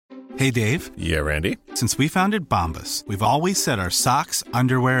Hey, Dave. Yeah, Randy. Since we founded Bombas, we've always said our socks,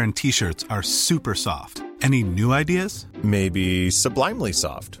 underwear, and T-shirts are super soft. Any new ideas? Maybe sublimely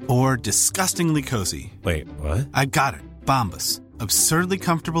soft. Or disgustingly cozy. Wait, what? I got it. Bombas. Absurdly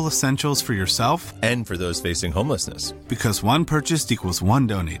comfortable essentials for yourself and for those facing homelessness. Because one purchased equals one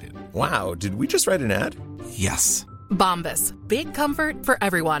donated. Wow, did we just write an ad? Yes. Bombas. Big comfort for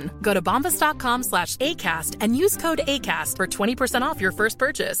everyone. Go to bombas.com/ACAST and use code ACAST for 20% off your first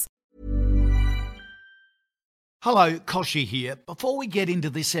purchase. Hello, Koshi here. Before we get into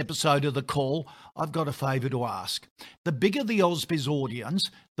this episode of The Call, I've got a favour to ask. The bigger the Ausbiz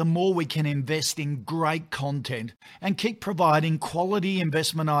audience, the more we can invest in great content and keep providing quality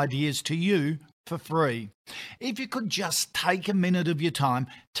investment ideas to you for free. If you could just take a minute of your time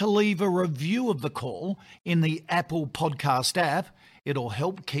to leave a review of The Call in the Apple Podcast app, it'll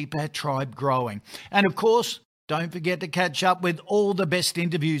help keep our tribe growing. And of course, don't forget to catch up with all the best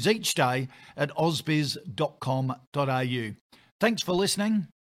interviews each day at ausbiz.com.au. Thanks for listening.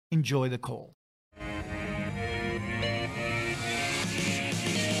 Enjoy The Call.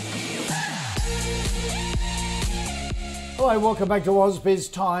 Hello, welcome back to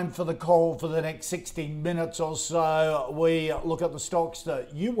Ausbiz. Time for The Call for the next 60 minutes or so. We look at the stocks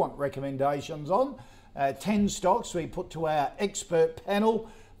that you want recommendations on. 10 stocks we put to our expert panel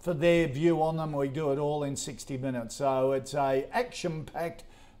for their view on them. We do it all in 60 minutes. So it's a action-packed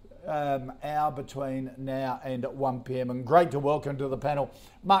hour between now and 1 p.m. And great to welcome to the panel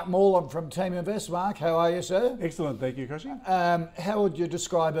Mark Morland from Team Invest. Mark, how are you, sir? Excellent, thank you, Koshi. How would you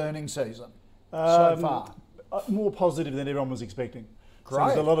describe earnings season so far? More positive than everyone was expecting. Great. So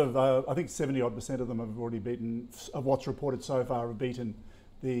there's a lot of, I think 70-odd% of them have already beaten, of what's reported so far, have beaten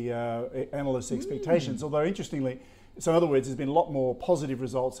the analysts' expectations. Although, interestingly, so in other words, there's been a lot more positive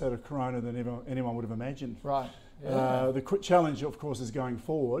results out of Corona than anyone would have imagined. Right. Yeah. The challenge, of course, is going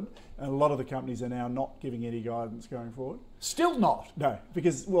forward, and a lot of the companies are now not giving any guidance going forward. Still not? No,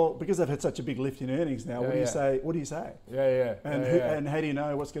 because they've had such a big lift in earnings now. What do you say? Yeah. And how do you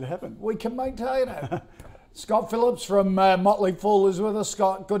know what's going to happen? We can maintain it. Scott Phillips from Motley Fool is with us.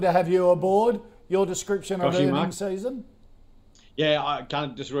 Scott, good to have you aboard. Your description of earnings season? Yeah, I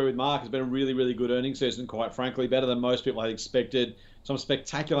can't disagree with Mark. It's been a really, really good earnings season, quite frankly, better than most people had expected. Some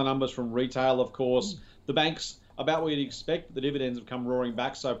spectacular numbers from retail, of course. The banks, about what you'd expect. The dividends have come roaring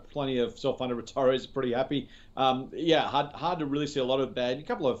back, so plenty of self-funded retirees are pretty happy. Hard to really see a lot of a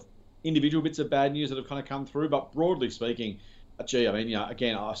couple of individual bits of bad news that have kind of come through, but broadly speaking,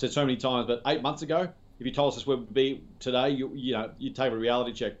 again, I've said so many times, but 8 months ago, if you told us this would be today, you'd take a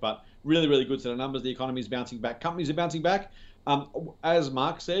reality check. But really, really good set of numbers. The economy is bouncing back. Companies are bouncing back. As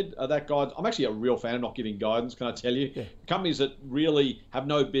Mark said, that guide, I'm actually a real fan of not giving guidance, can I tell you? Yeah. Companies that really have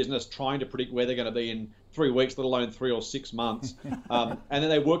no business trying to predict where they're going to be in 3 weeks, let alone 3 or 6 months. And then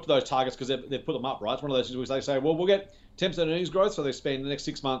they work to those targets because they've put them up, right? It's one of those things where they say, well, we'll get 10% earnings growth, so they spend the next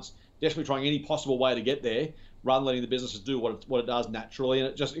 6 months desperately trying any possible way to get there, rather than letting the businesses do what it does naturally.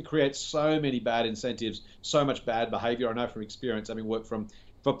 And it creates so many bad incentives, so much bad behavior. I know from experience, having worked for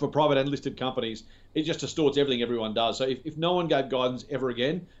private and listed companies, it just distorts everything everyone does. So if no one gave guidance ever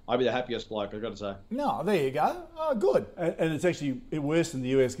again, I'd be the happiest bloke, I've got to say. No, there you go. Oh, good. And it's actually worse in the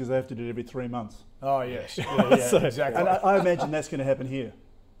US because they have to do it every 3 months. Oh, yes. Yeah, so, exactly. And I imagine that's going to happen here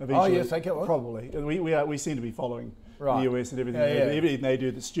eventually. Oh, you think it will? Probably. We seem to be following the US and everything. Everything they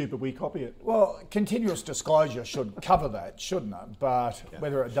do that's stupid, we copy it. Well, continuous disclosure should cover that, shouldn't it? But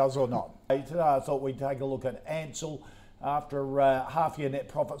whether it does or not. Today I thought we'd take a look at Ansell. After half-year net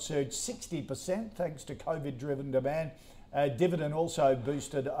profit surged 60% thanks to COVID-driven demand. Dividend also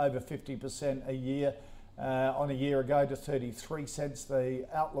boosted over 50% on a year ago to 33 cents. The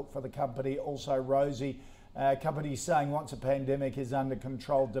outlook for the company also rosy. Companies saying once a pandemic is under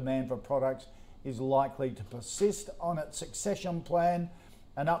control, demand for products is likely to persist. On its succession plan,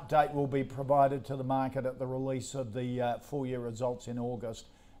 an update will be provided to the market at the release of the full-year results in August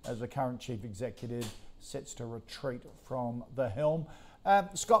as the current chief executive sets to retreat from the helm.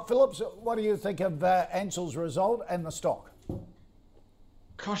 Scott Phillips, what do you think of Ansell's result and the stock?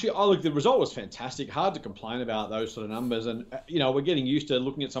 Gosh, look, the result was fantastic. Hard to complain about those sort of numbers. And, we're getting used to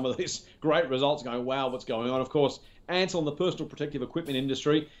looking at some of these great results going, wow, what's going on? Of course, Ansell in the personal protective equipment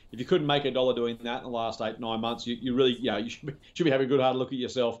industry, if you couldn't make $1 doing that in the last 8-9 months, you really, you should be having a good hard look at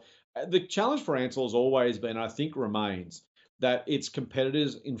yourself. The challenge for Ansell has always been, I think remains, that its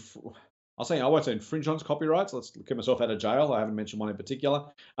competitors I won't say infringe on its copyrights. Let's keep myself out of jail. I haven't mentioned one in particular.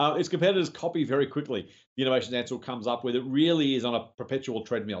 Its competitors copy very quickly. The innovation Ansell comes up with, it really is on a perpetual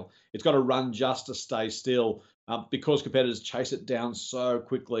treadmill. It's got to run just to stay still. because competitors chase it down so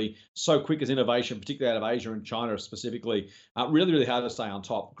quickly, so quick as innovation, particularly out of Asia and China specifically. Really, really hard to stay on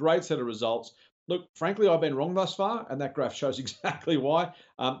top. Great set of results. Look, frankly, I've been wrong thus far, and that graph shows exactly why.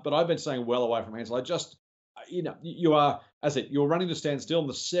 But I've been staying well away from Ansell. You are, as I said, you're running to stand still, and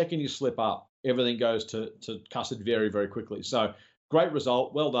the second you slip up, everything goes to custard very, very quickly. So great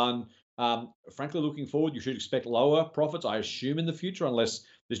result, well done. Frankly, looking forward, you should expect lower profits, I assume, in the future, unless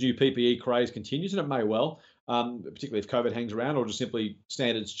this new PPE craze continues, and it may well, particularly if COVID hangs around or just simply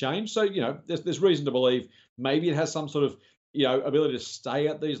standards change. So, there's reason to believe maybe it has some sort of, ability to stay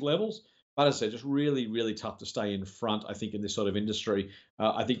at these levels. But as I said, just really, really tough to stay in front, I think, in this sort of industry.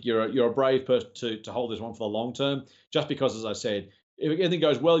 I think you're a brave person to hold this one for the long term, just because, as I said, if anything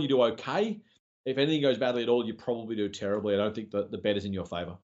goes well, you do okay. If anything goes badly at all, you probably do terribly. I don't think the bet is in your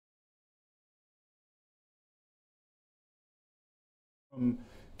favour. From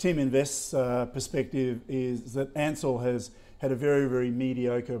Team Invest's perspective is that Ansell has had a very, very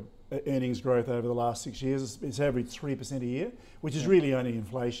mediocre earnings growth over the last 6 years. It's averaged 3% a year, which is really only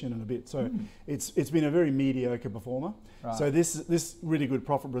inflation and a bit. So it's been a very mediocre performer. Right. So this really good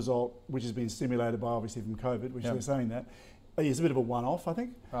profit result, which has been stimulated by obviously from COVID, which they're saying that, is a bit of a one-off, I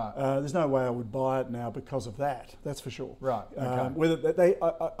think. Right. There's no way I would buy it now because of that. That's for sure. Right. Okay.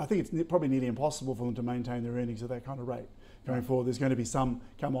 I think it's probably nearly impossible for them to maintain their earnings at that kind of rate. Going forward, there's going to be some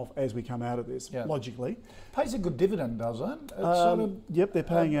come off as we come out of this, logically. Pays a good dividend, doesn't it? Yep, they're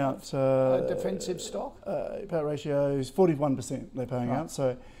paying out... a defensive stock? Payout ratio is 41% they're paying out.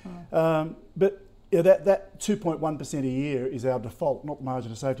 So, but that 2.1% a year is our default, not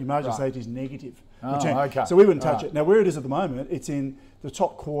margin of safety. Margin of safety is negative return. Okay. So we wouldn't touch it. Now, where it is at the moment, it's in the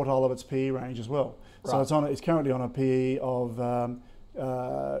top quartile of its PE range as well. So it's currently on a PE of...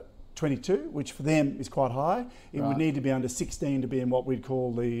 22, which for them is quite high. It would need to be under 16 to be in what we'd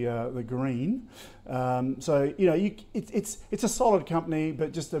call the green. So it's a solid company,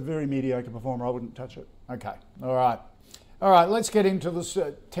 but just a very mediocre performer. I wouldn't touch it. Okay. All right. Let's get into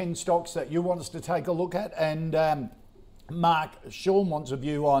the 10 stocks that you want us to take a look at. And Mark, Sean wants a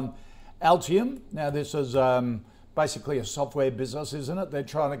view on Altium. Now, this is basically a software business, isn't it? They're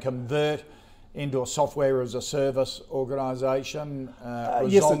trying to convert into a software as a service organisation.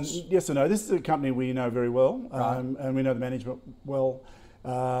 Yes and no. This is a company we know very well, and we know the management well.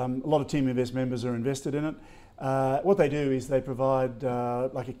 A lot of Team Invest members are invested in it. What they do is they provide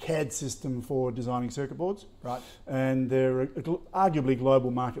like a CAD system for designing circuit boards. Right. And they're arguably global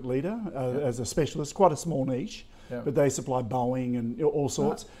market leader as a specialist, quite a small niche. Yep. But they supply Boeing and all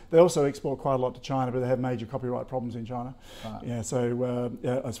sorts. Right. They also export quite a lot to China, but they have major copyright problems in China. Right. Yeah, so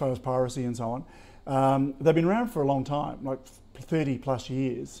as far as piracy and so on. They've been around for a long time, like 30 plus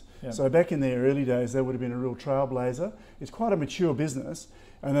years. Yep. So back in their early days, they would have been a real trailblazer. It's quite a mature business.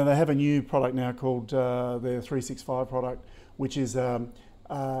 And then they have a new product now called their 365 product, which is a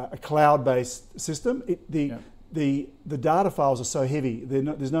cloud-based system. The data files are so heavy,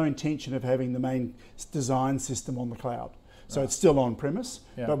 there's no intention of having the main design system on the cloud. So it's still on premise,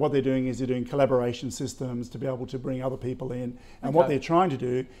 but what they're doing is they're doing collaboration systems to be able to bring other people in. And what they're trying to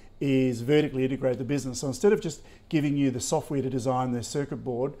do is vertically integrate the business. So instead of just giving you the software to design the circuit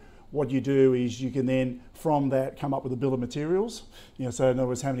board, what you do is you can then, from that, come up with a bill of materials. So in other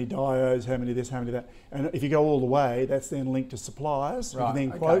words, how many diodes, how many this, how many that. And if you go all the way, that's then linked to suppliers. Right. You can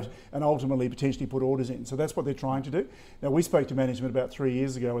then quote and ultimately potentially put orders in. So that's what they're trying to do. Now, we spoke to management about 3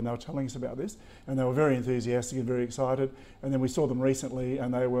 years ago when they were telling us about this, and they were very enthusiastic and very excited. And then we saw them recently,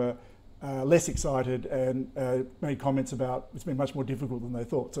 and they were less excited and made comments about it's been much more difficult than they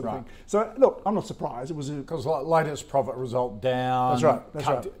thought, sort of thing. So look, I'm not surprised. It was because latest profit result down. That's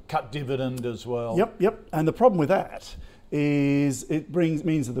right. Cut dividend as well. Yep. And the problem with that is it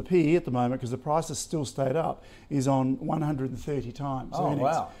means that the PE at the moment, because the price has still stayed up, is on 130 times earnings.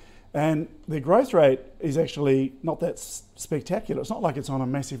 Wow. And the growth rate is actually not that spectacular. It's not like it's on a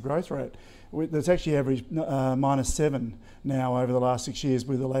massive growth rate. That's actually averaged -7 now over the last 6 years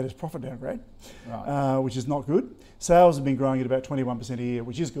with the latest profit downgrade, which is not good. Sales have been growing at about 21% a year,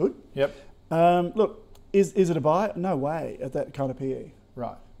 which is good. Yep. Look, is it a buy? No way at that kind of PE.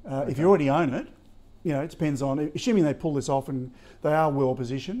 Right. If you already own it, it depends on, assuming they pull this off and they are well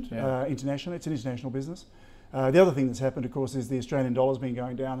positioned internationally. It's an international business. The other thing that's happened, of course, is the Australian dollar's been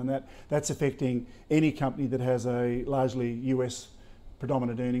going down, and that's affecting any company that has a largely US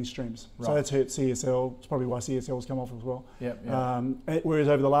predominant earnings streams. Right. So that's hurt CSL. It's probably why CSL's come off as well. Whereas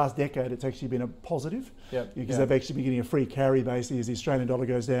over the last decade, it's actually been a positive because they've actually been getting a free carry basically as the Australian dollar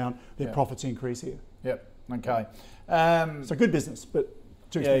goes down, their profits increase here. Okay. So good business, but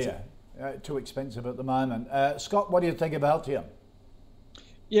too expensive. Too expensive at the moment. Scott, what do you think of Altium?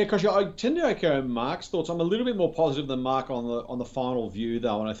 Yeah, Kosh, I tend to echo Mark's thoughts. I'm a little bit more positive than Mark on the final view,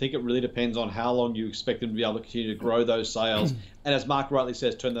 though, and I think it really depends on how long you expect them to be able to continue to grow those sales, and as Mark rightly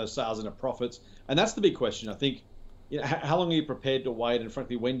says, turn those sales into profits. And that's the big question. I think, how long are you prepared to wait, and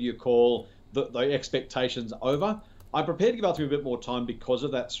frankly, when do you call the expectations over? I'm prepared to give Altium a bit more time because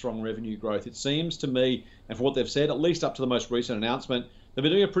of that strong revenue growth. It seems to me, and for what they've said, at least up to the most recent announcement, they've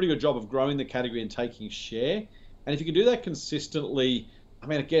been doing a pretty good job of growing the category and taking share. And if you can do that consistently, I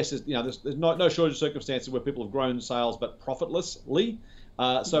mean, I guess there's no shortage of circumstances where people have grown sales but profitlessly.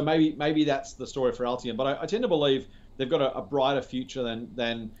 So maybe that's the story for Altium. But I tend to believe they've got a brighter future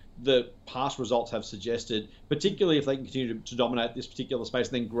than the past results have suggested, particularly if they can continue to dominate this particular space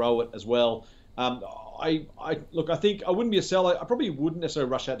and then grow it as well. I think I wouldn't be a seller. I probably wouldn't necessarily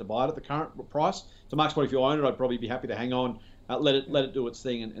rush out to buy it at the current price. To Mark's point, if you own it, I'd probably be happy to hang on, let it do its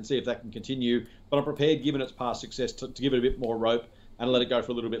thing and see if that can continue. But I'm prepared, given its past success, to give it a bit more rope and let it go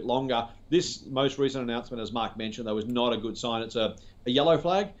for a little bit longer. This most recent announcement, as Mark mentioned, though, was not a good sign. It's a yellow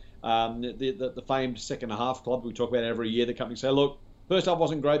flag. The famed second half club we talk about every year, the companies say, look, first half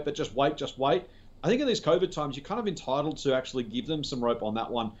wasn't great, but just wait. I think in these COVID times, you're kind of entitled to actually give them some rope on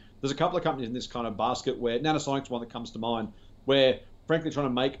that one. There's a couple of companies in this kind of basket where Nanosonics one that comes to mind, where frankly trying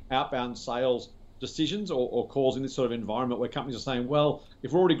to make outbound sales decisions or calls in this sort of environment where companies are saying, well,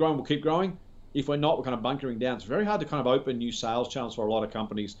 if we're already growing, we'll keep growing. If we're not, we're kind of bunkering down. It's very hard to kind of open new sales channels for a lot of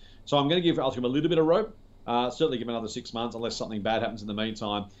companies. So I'm going to give Altium a little bit of rope. Certainly give another 6 months unless something bad happens in the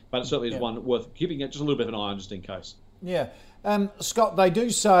meantime. But it certainly is one worth keeping it just a little bit of an eye on just in case. Yeah. Scott, they do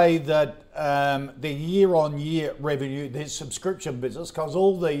say that the year-on-year revenue, their subscription business, because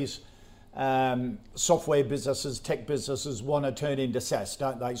all these software businesses, tech businesses want to turn into SaaS,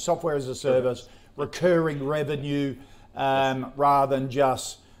 don't they? Software as a service, recurring revenue, rather than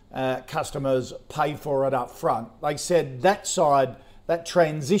just customers pay for it up front. They said that side, that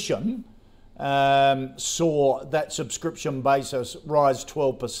transition saw that subscription basis rise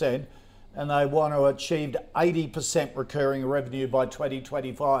 12%, and they want to achieve 80% recurring revenue by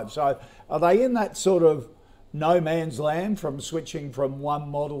 2025. So are they in that sort of no man's land from switching from one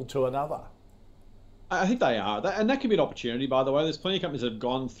model to another? I think they are. And that can be an opportunity, by the way. There's plenty of companies that have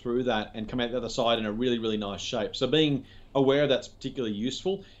gone through that and come out the other side in a really, really nice shape. So being aware of that's particularly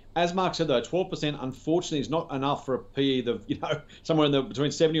useful. As Mark said, though, 12% unfortunately is not enough for a PE of, somewhere in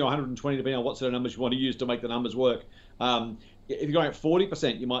between 70 or 120, depending on what sort of numbers you want to use to make the numbers work. If you're going at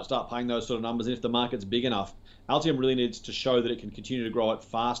 40%, you might start paying those sort of numbers. And if the market's big enough, Altium really needs to show that it can continue to grow at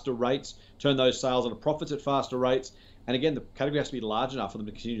faster rates, turn those sales into profits at faster rates. And again, the category has to be large enough for them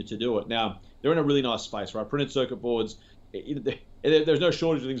to continue to do it. Now, they're in a really nice space, right? Printed circuit boards, there's no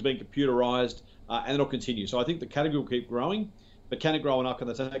shortage of things being computerized, and it'll continue. So I think the category will keep growing, but can it grow enough? Can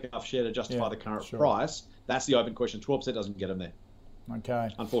they take enough share to justify the current price? That's the open question. 12% doesn't get them there. Okay.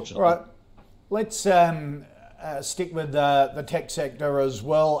 Unfortunately. All right. Let's stick with the tech sector as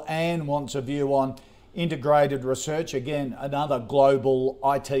well. Anne wants a view on integrated research. Again, another global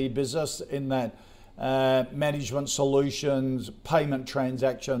IT business in that management solutions, payment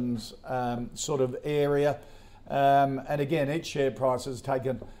transactions sort of area. And again, its share price has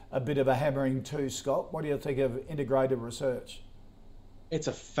taken a bit of a hammering too, Scott. What do you think of integrated research? It's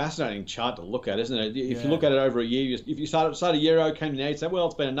a fascinating chart to look at, isn't it? If you look at it over a year, if you start a year ago, came now, you say, well,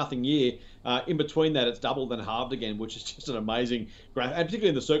 it's been a nothing year. In between that, it's doubled and halved again, which is just an amazing graph. And particularly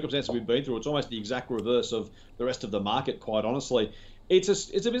in the circumstances we've been through, it's almost the exact reverse of the rest of the market, quite honestly. It's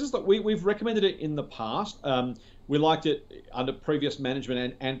a business that we've recommended it in the past. We liked it under previous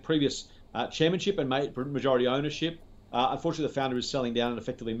management and previous chairmanship and majority ownership. Unfortunately, the founder is selling down and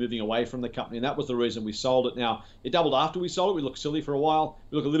effectively moving away from the company, and that was the reason we sold it. Now, it doubled after we sold it. We looked silly for a while.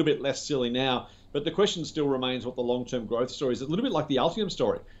 We look a little bit less silly now. But the question still remains what the long-term growth story is. It's a little bit like the Altium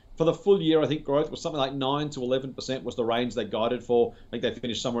story. For the full year, I think growth was something like 9 to 11% was the range they guided for. I think they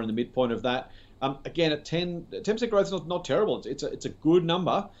finished somewhere in the midpoint of that. Again, at 10% growth is not terrible. It's a good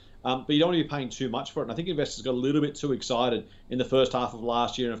number, but you don't want to be paying too much for it. And I think investors got a little bit too excited in the first half of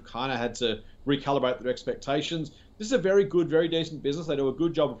last year and have kind of had to recalibrate their expectations. This is a very good, very decent business. They do a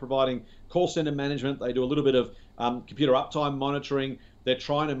good job of providing call center management. They do a little bit of computer uptime monitoring. They're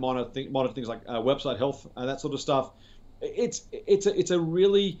trying to monitor things like website health and that sort of stuff. It's a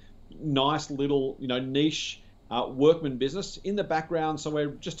really nice little niche workman business in the background. So we're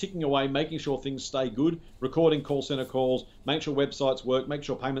just ticking away, making sure things stay good, recording call center calls, make sure websites work, make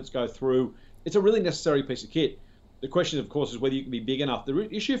sure payments go through. It's a really necessary piece of kit. The question, of course, is whether you can be big enough. The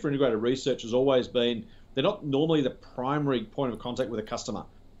issue for integrated research has always been they're not normally the primary point of contact with a customer.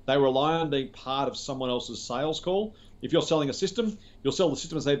 They rely on being part of someone else's sales call. If you're selling a system, you'll sell the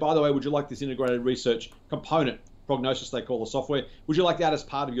system and say, by the way, would you like this integrated research component prognosis, they call the software. Would you like that as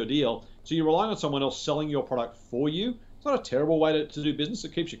part of your deal? So you're relying on someone else selling your product for you. It's not a terrible way to do business.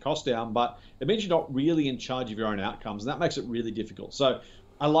 It keeps your costs down, but it means you're not really in charge of your own outcomes, and that makes it really difficult. So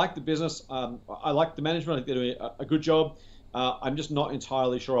I like the business. I like the management. I think they're doing a good job. I'm just not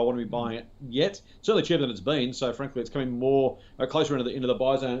entirely sure I want to be buying it yet. It's certainly cheaper than it's been. So frankly, it's coming more closer into the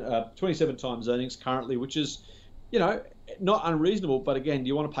buy zone. 27 times earnings currently, which is, not unreasonable. But again, do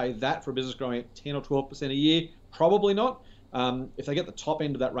you want to pay that for a business growing at 10 or 12% a year? Probably not. If they get the top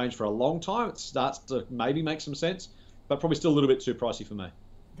end of that range for a long time, it starts to maybe make some sense, but probably still a little bit too pricey for me.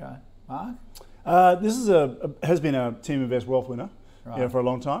 Okay, Mark? This is has been a Team Invest Wealth winner. Right. For a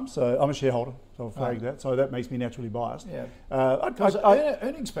long time, so I'm a shareholder, so I'll flag that. So that makes me naturally biased. Yeah.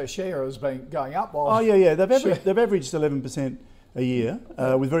 Earnings per share has been going up. They've averaged 11% a year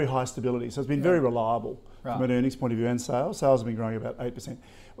with very high stability. So it's been very reliable from an earnings point of view and sales. Sales have been growing about 8%.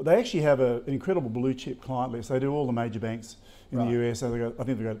 Well, they actually have an incredible blue chip client list. They do all the major banks in the US. So I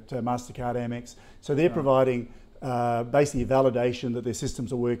think they've got MasterCard, Amex. So they're providing basically validation that their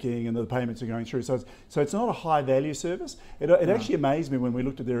systems are working and that the payments are going through. So it's not a high value service. It actually amazed me when we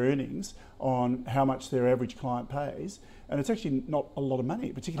looked at their earnings on how much their average client pays, and it's actually not a lot of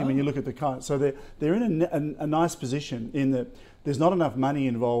money, particularly when you look at the client. So they're in a nice position in that there's not enough money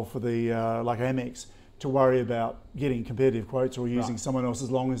involved for the like Amex to worry about getting competitive quotes or using someone else as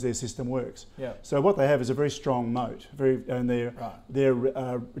long as their system works. Yeah. So what they have is a very strong moat, and their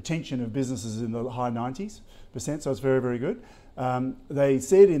retention of businesses in the high 90s%, so it's very, very good. They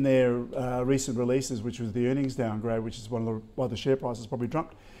said in their recent releases, which was the earnings downgrade, which is why the share price is probably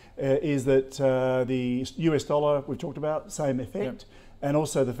drunk, is that the US dollar we've talked about, same effect, and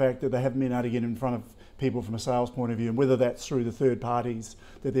also the fact that they haven't been able to get in front of people from a sales point of view, and whether that's through the third parties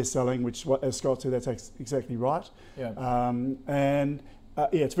that they're selling, which, as Scott said, that's exactly right. Yeah.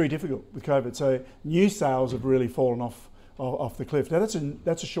 It's very difficult with COVID. So new sales have really fallen off the cliff. Now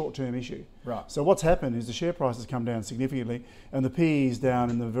that's a short-term issue. Right. So what's happened is the share price has come down significantly, and the PE is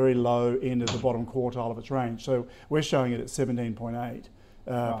down in the very low end of the bottom quartile of its range. So we're showing it at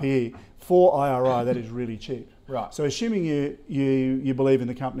 17.8 PE. For IRI, that is really cheap. Right. So assuming you believe in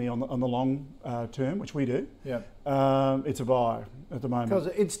the company on the long term, which we do, it's a buy at the moment. Because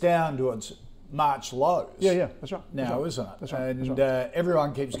it's down to its March lows. Yeah, that's right. Now, isn't it? That's right. And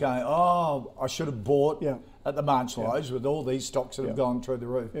everyone keeps going, I should have bought at the March lows with all these stocks that have gone through the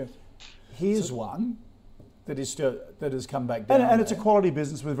roof. Yeah. Here's one that has come back down. And it's a quality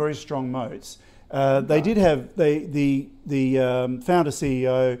business with very strong moats. They did have the founder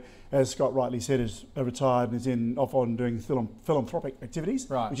CEO, as Scott rightly said, is retired and is off on doing philanthropic activities,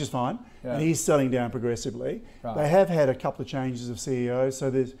 which is fine. Yeah. And he's selling down progressively. Right. They have had a couple of changes of CEOs, so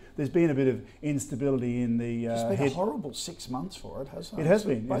there's been a bit of instability in the It's been a horrible 6 months for it, hasn't it? It has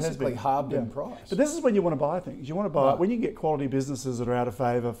been. Basically halved in price. But this is when you want to buy things. You want to buy when you get quality businesses that are out of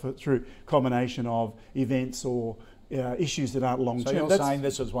favour through combination of events or issues that aren't long term. So you're saying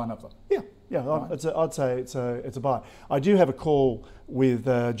this is one of them? Yeah, right. I'd say it's a buy. I do have a call with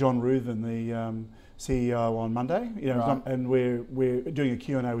John Ruthen, the CEO, on Monday. And we're doing a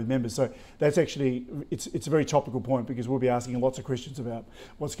Q&A with members. So that's actually it's a very topical point because we'll be asking lots of questions about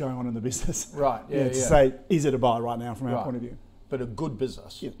what's going on in the business. Right. To say, is it a buy right now from our point of view? But a good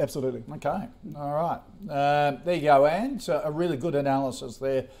business. Yeah, absolutely. Okay. All right. There you go, Anne. So a really good analysis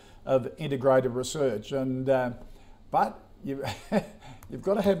there of integrated research, and but you. You've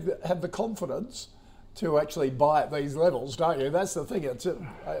got to have the confidence to actually buy at these levels, don't you? That's the thing,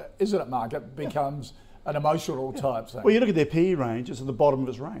 isn't it, Mark? It becomes an emotional type thing. Well, you look at their PE range, it's at the bottom of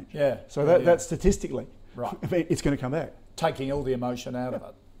its range. Yeah. So that's statistically, right, it's going to come back. Taking all the emotion out of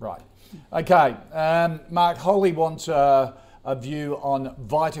it. Right. Okay. Mark, Holly wants a view on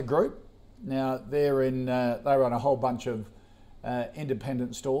Vita Group. Now, they run a whole bunch of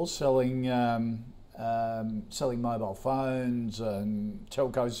independent stores selling mobile phones and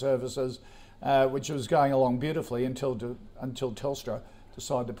telco services, which was going along beautifully until Telstra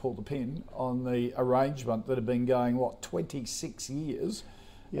decided to pull the pin on the arrangement that had been going, 26 years,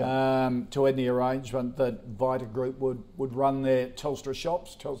 to end the arrangement that Vita Group would run their Telstra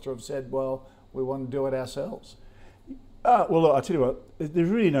shops. Telstra have said, well, we want to do it ourselves. Well, look, I tell you what, there's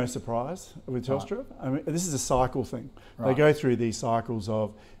really no surprise with Telstra. Right. I mean, this is a cycle thing. Right. They go through these cycles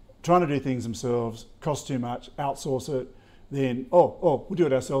of trying to do things themselves, cost too much, outsource it, then we'll do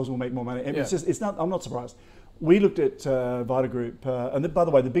it ourselves, we'll make more money. And I'm not surprised. We looked at Vita Group, and by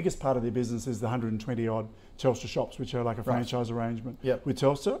the way, the biggest part of their business is the 120 odd Telstra shops, which are like a franchise arrangement with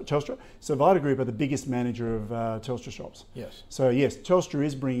Telstra. So Vita Group are the biggest manager of Telstra shops. Yes. So yes, Telstra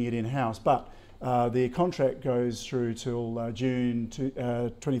is bringing it in-house, but The contract goes through till June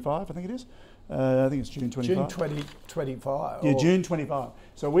 25, I think it is. I think it's June 25. June 2025? Yeah, June 25.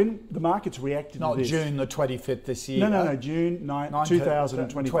 So when the market's reacted Not to this... June the 25th this year? No, June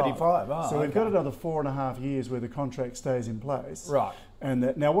 2025. So we've got another 4.5 years where the contract stays in place. Right.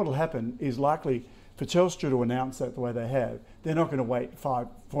 And now what will happen is likely for Telstra to announce that the way they have, they're not going to wait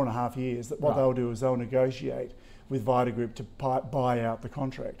 4.5 years. What they'll do is they'll negotiate with Vita Group to buy out the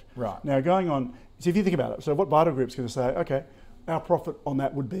contract. Right. Now going on, so if you think about it, so what Vita Group's going to say, okay, our profit on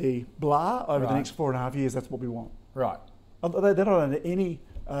that would be blah over the next 4.5 years. That's what we want. Right. They don't under any.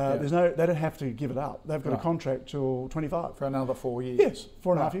 They don't have to give it up. They've got a contract till 25 for another 4 years. Yes,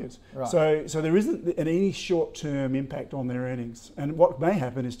 4.5 years. Right. So there isn't any short-term impact on their earnings. And what may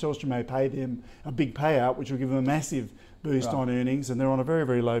happen is Telstra may pay them a big payout, which will give them a massive boost on earnings, and they're on a very,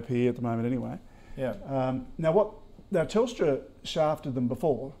 very low PE at the moment anyway. Yeah. Now Telstra shafted them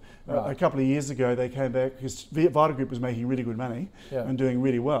before. A couple of years ago, they came back because Vita Group was making really good money and doing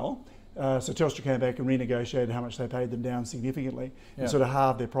really well. So Telstra came back and renegotiated how much they paid them down significantly and sort of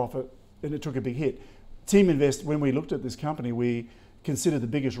halved their profit, and it took a big hit. Team Invest, when we looked at this company, we considered the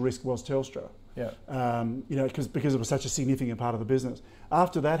biggest risk was Telstra. Yeah. Because it was such a significant part of the business.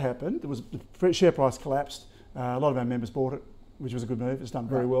 After that happened, the share price collapsed. A lot of our members bought it, which was a good move. It's done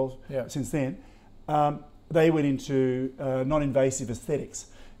very well since then. They went into non-invasive aesthetics,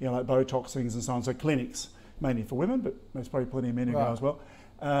 like Botox things and so on. So clinics, mainly for women, but there's probably plenty of men who go as well.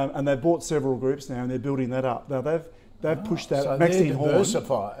 And they've bought several groups now, and they're building that up. Now they've pushed that. So Maxine Horn.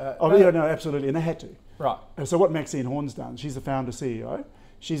 Diversify. No, absolutely, and they had to. Right. And so what Maxine Horn's done, she's the founder CEO.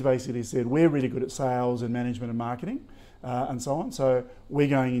 She's basically said we're really good at sales and management and marketing, and so on. So we're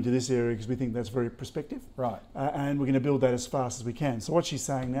going into this area because we think that's very prospective. Right. And we're going to build that as fast as we can. So what she's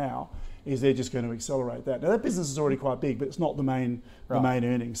saying now is they're just going to accelerate that. Now that business is already quite big, but it's not the main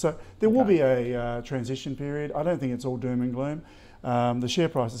earnings. So there will be a transition period. I don't think it's all doom and gloom. The share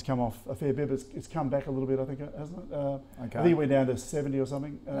price has come off a fair bit, but it's come back a little bit, I think, hasn't it? I think it went down to 70 or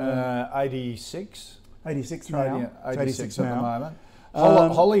something. 86. 86 now. 86 at now. the moment.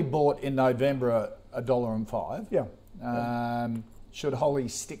 Holly bought in November $1.05. Yeah. Should Holly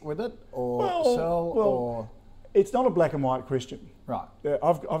stick with it or sell? Or it's not a black and white question. Right.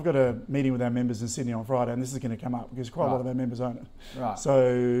 I've got a meeting with our members in Sydney on Friday, and this is going to come up because quite a lot of our members own it. Right.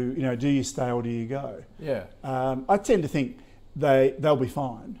 So do you stay or do you go? Yeah. I tend to think they'll be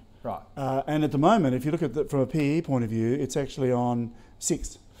fine. Right. And at the moment, if you look at it from a PE point of view, it's actually on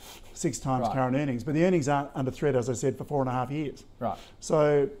six times current earnings. But the earnings aren't under threat, as I said, for 4.5 years. Right.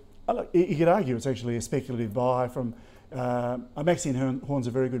 So you could argue it's actually a speculative buy from Maxine Horn's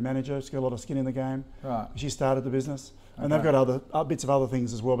a very good manager. She's got a lot of skin in the game. Right. She started the business. And they've got other bits of other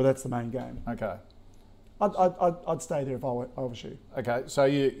things as well, but that's the main game. Okay. I'd stay there if I was you. Okay, so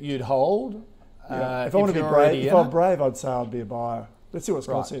you'd hold. If I want to be brave, if I'm brave, I'd say I'd be a buyer. Let's see what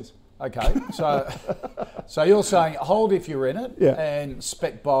Scott says. Okay, so you're saying hold if you're in it, and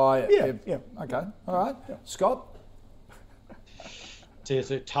spec buy. Yeah. Okay, all right. Yeah. Scott.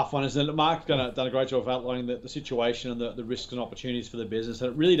 It's a tough one, isn't it? Mark's done a great job of outlining the situation and the risks and opportunities for the business,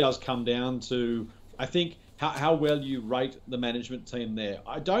 and it really does come down to, I think, how well you rate the management team there.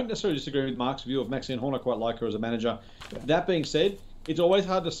 I don't necessarily disagree with Mark's view of Maxine Horn. I quite like her as a manager. Yeah. That being said, it's always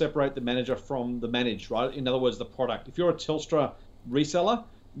hard to separate the manager from the managed, right? In other words, the product. If you're a Telstra reseller,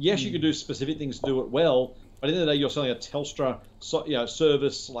 yes, you can do specific things to do it well, but at the end of the day, you're selling a Telstra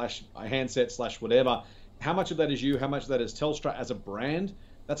service / handset / whatever. How much of that is you? How much of that is Telstra as a brand?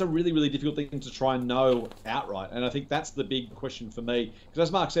 That's a really, really difficult thing to try and know outright. And I think that's the big question for me. Because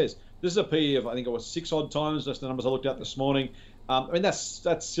as Mark says, this is a PE of, I think it was 6 odd times. That's the numbers I looked at this morning. I mean, that's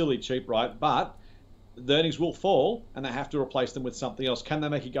silly cheap, right? But the earnings will fall and they have to replace them with something else. Can they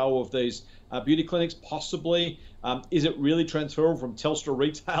make a go of these beauty clinics? Possibly. Is it really transferable from Telstra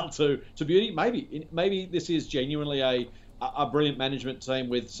retail to beauty? Maybe this is genuinely a brilliant management team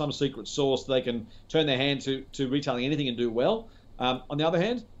with some secret sauce. They can turn their hand to retailing anything and do well. On the other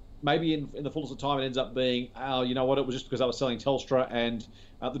hand, maybe in the fullness of time it ends up being, you know what, it was just because I was selling Telstra and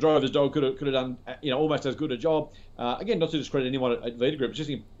the driver's dog could have done almost as good a job. Again, not to discredit anyone at Vita Group, it's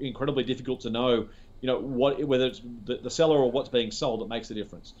just incredibly difficult to know whether it's the seller or what's being sold that makes the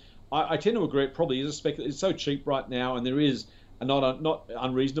difference. I tend to agree. It probably is a spec. It's so cheap right now, and there is a not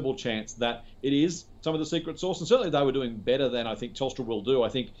unreasonable chance that it is some of the secret sauce. And certainly they were doing better than I think Telstra will do. I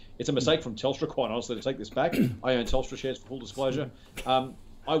think it's a mistake from Telstra, quite honestly, to take this back. I own Telstra shares for full disclosure.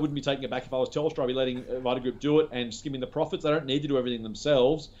 I wouldn't be taking it back if I was Telstra. I'd be letting Vita Group do it and skimming the profits. They don't need to do everything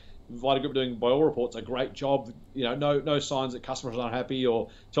themselves. Vita Group doing, by all reports, a great job. No signs that customers are unhappy or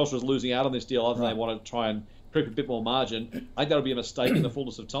Telstra's losing out on this deal other than they want to try and creep a bit more margin. I think that would be a mistake in the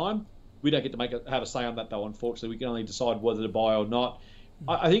fullness of time. We don't get to have a say on that, though, unfortunately. We can only decide whether to buy or not.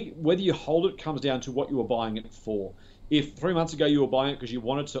 I think whether you hold it comes down to what you were buying it for. If 3 months ago you were buying it because you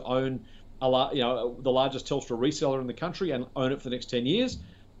wanted to own the largest Telstra reseller in the country and own it for the next 10 years,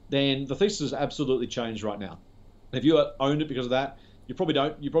 then the thesis has absolutely changed right now. If you owned it because of that, you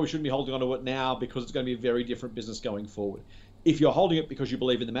probably shouldn't be holding on to it now, because it's going to be a very different business going forward. If you're holding it because you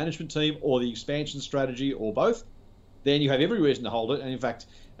believe in the management team or the expansion strategy or both, then you have every reason to hold it. And in fact,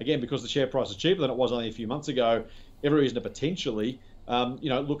 again, because the share price is cheaper than it was only a few months ago, every reason to potentially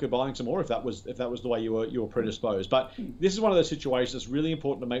look at buying some more if that was the way you were predisposed. But this is one of those situations that's really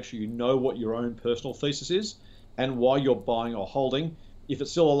important to make sure you know what your own personal thesis is and why you're buying or holding. If it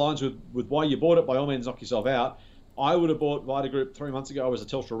still aligns with why you bought it, by all means, knock yourself out. I would have bought Vita Group 3 months ago as a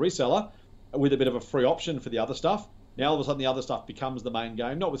Telstra reseller with a bit of a free option for the other stuff. Now all of a sudden the other stuff becomes the main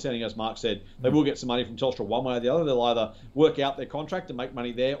game, notwithstanding, as Mark said, they will get some money from Telstra one way or the other. They'll either work out their contract and make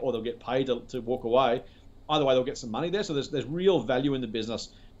money there, or they'll get paid to walk away. Either way, they'll get some money there. So there's real value in the business,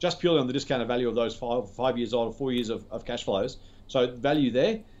 just purely on the discounted value of those 5 years old or 4 years of cash flows. So value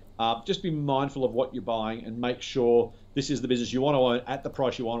there. Just be mindful of what you're buying and make sure this is the business you want to own at the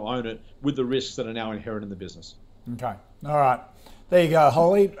price you want to own it, with the risks that are now inherent in the business. Okay. All right. There you go,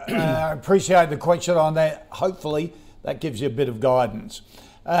 Holly. I appreciate the question on that. Hopefully that gives you a bit of guidance.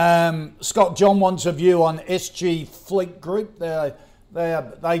 Scott John wants a view on SG Fleet Group.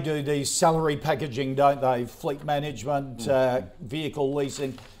 They do the salary packaging, don't they? Fleet management, vehicle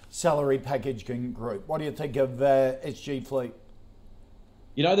leasing, salary packaging group. What do you think of SG Fleet?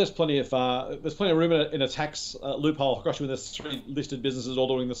 There's plenty of room in a tax loophole. Gosh, when there's 3 listed businesses all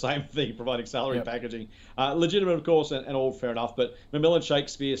doing the same thing, providing salary packaging. Legitimate, of course, and all fair enough. But Macmillan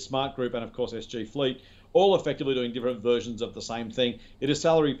Shakespeare, Smart Group, and of course SG Fleet, all effectively doing different versions of the same thing. It is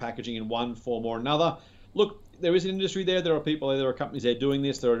salary packaging in one form or another. Look, there is an industry there. There are people there. There are companies there doing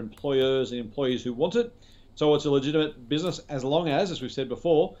this. There are employers and employees who want it. So it's a legitimate business as long as we've said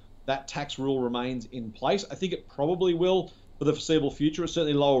before, that tax rule remains in place. I think it probably will for the foreseeable future. It's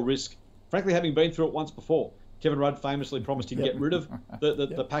certainly lower risk. Frankly, having been through it once before, Kevin Rudd famously promised he'd get rid of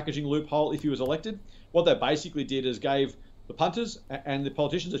the packaging loophole if he was elected. What they basically did is gave the punters and the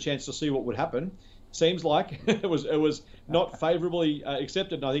politicians a chance to see what would happen. Seems like it was not favourably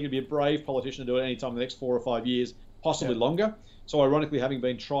accepted, and I think it'd be a brave politician to do it any time in the next 4 or 5 years, possibly longer. So ironically, having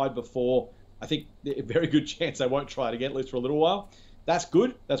been tried before, I think a very good chance they won't try it again, at least for a little while. That's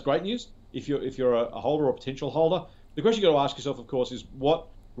good. That's great news if you're a holder or a potential holder. The question you've got to ask yourself, of course, is what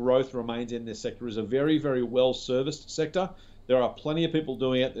growth remains in this sector. Is a very, very well-serviced sector. There are plenty of people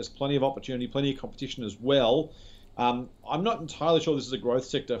doing it. There's plenty of opportunity, plenty of competition as well. I'm not entirely sure this is a growth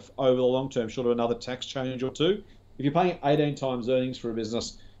sector over the long term, short of another tax change or two. If you're paying 18 times earnings for a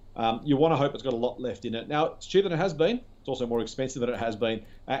business, you want to hope it's got a lot left in it. Now, it's cheaper than it has been. It's also more expensive than it has been,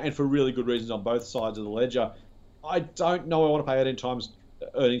 and for really good reasons on both sides of the ledger. I don't know I want to pay 18 times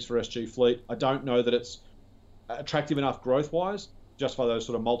earnings for SG Fleet. I don't know that it's attractive enough growth-wise, just by those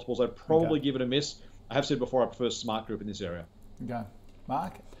sort of multiples. I'd probably give it a miss. I have said before I prefer Smart Group in this area. Okay.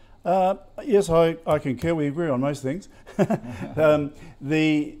 Mark? Yes, I concur. We agree on most things. The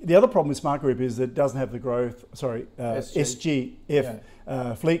other problem with Smart Group is that it doesn't have the growth. SG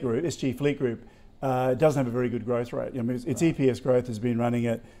Fleet Group. SG Fleet Group doesn't have a very good growth rate. I mean, its EPS growth has been running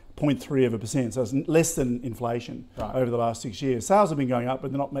at 0.3%, so it's less than inflation over the last 6 years. Sales have been going up,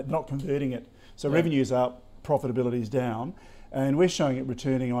 but they're not converting it. So revenue's up, profitability is down. And we're showing it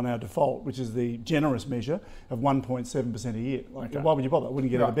returning on our default, which is the generous measure of 1.7% a year. Why would you bother? I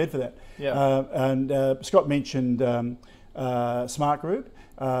wouldn't get out of bed for that. And Scott mentioned Smart Group.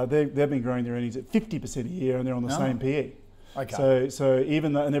 They've been growing their earnings at 50% a year, and they're on the same PE. Okay. So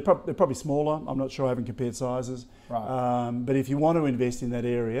even though, and they're probably smaller. I'm not sure. I haven't compared sizes. Right. But if you want to invest in that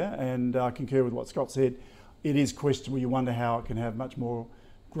area, and I concur with what Scott said, it is questionable. You wonder how it can have much more.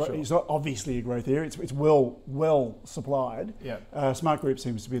 Sure. It's not obviously a growth area. It's well supplied. Yeah. Smart Group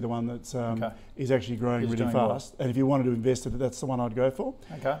seems to be the one that's is actually growing really fast. Well. And if you wanted to invest in it, that's the one I'd go for.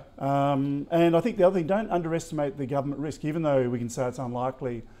 Okay. And I think the other thing, don't underestimate the government risk. Even though we can say it's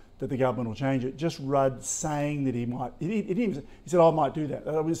unlikely that the government will change it, just Rudd saying that he might. He said, I might do that.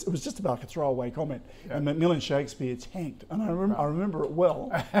 It was just about a throwaway comment. Yeah. And Macmillan Shakespeare tanked. And I remember it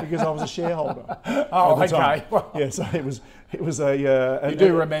well because I was a shareholder. Oh, okay. Yeah, so it was a... you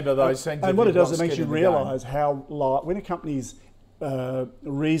do remember those things. And what it does, it makes you realise how when a company's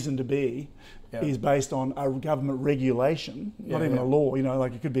reason to be is based on a government regulation, not even a law.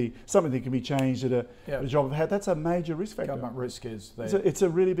 Like it could be something that can be changed at a job. That's a major risk factor. Government risk is there. It's a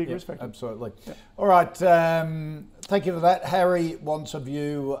really big risk factor. Absolutely. Yeah. All right. Thank you for that. Harry wants a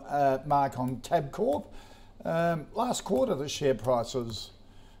view, Mark, on Tabcorp. Last quarter, the share prices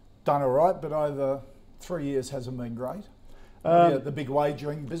done all right, but over 3 years hasn't been great. The big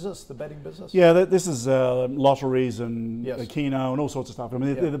wagering business, the betting business. Yeah, this is lotteries and Yes. Keno and all sorts of stuff. I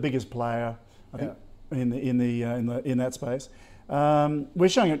mean, they're the biggest player, I think, in that space. We're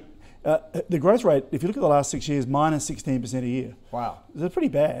showing it. The growth rate, if you look at the last 6 years, minus 16% a year. Wow. It's pretty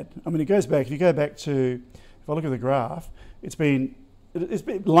bad. I mean, it goes back. If you go back to, if I look at the graph, it's been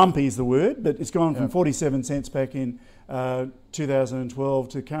lumpy is the word, but it's gone from 47 cents back in 2012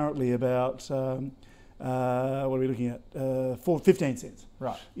 to currently about what are we looking at? 15 cents.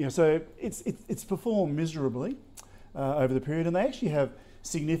 Right. You know, so it's performed miserably over the period, and they actually have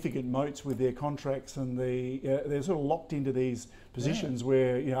significant moats with their contracts, and they're sort of locked into these positions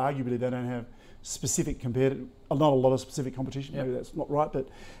where, you know, arguably they don't have specific competitive, not a lot of specific competition. Maybe that's not right, but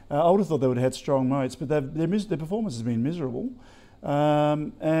I would have thought they would have had strong moats, but their performance has been miserable,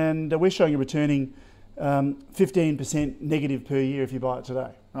 and we're showing a returning 15% negative per year if you buy it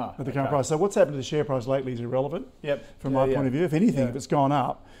today at the current price. So what's happened to the share price lately is irrelevant from my point of view. If anything, if it's gone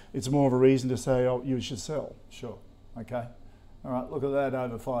up, it's more of a reason to say, oh, you should sell. Sure. Okay. All right, look at that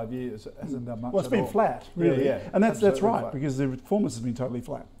over 5 years. It hasn't done much. Well, it's been flat, really. Yeah, and that's right, flat. because the performance has been totally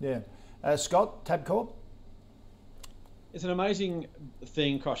flat. Yeah. Scott, Tabcorp? It's an amazing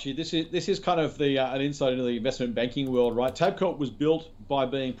thing, Koshy. This is kind of an insight into the investment banking world, right? Tabcorp was built by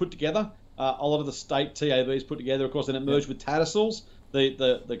being put together. A lot of the state TABs put together, of course, and it merged with Tattersalls,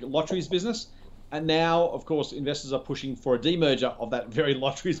 the lotteries business. And now, of course, investors are pushing for a demerger of that very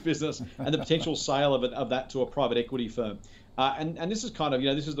lotteries business and the potential sale of that to a private equity firm. And this is kind of,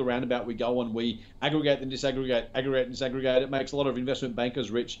 this is the roundabout we go on. We aggregate and disaggregate, aggregate and disaggregate. It makes a lot of investment bankers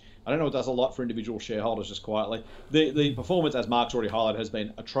rich. I don't know, it does a lot for individual shareholders, just quietly. The performance, as Mark's already highlighted, has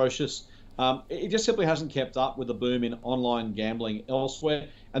been atrocious. It just simply hasn't kept up with the boom in online gambling elsewhere.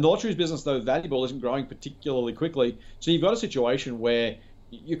 And the lotteries business, though valuable, isn't growing particularly quickly. So you've got a situation where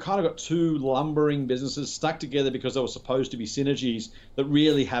you kind of got two lumbering businesses stuck together because there were supposed to be synergies that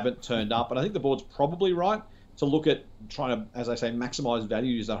really haven't turned up. And I think the board's probably right to look at trying to, as I say, maximise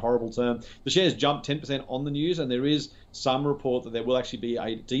value, use that horrible term. The shares jumped 10% on the news, and there is some report that there will actually be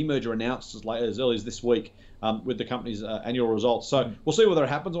a demerger announced as early as this week with the company's annual results. So we'll see whether it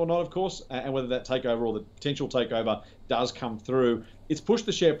happens or not, of course, and whether that takeover or the potential takeover does come through. It's pushed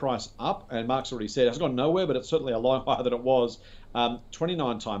the share price up, and Mark's already said it's gone nowhere, but it's certainly a lot higher than it was.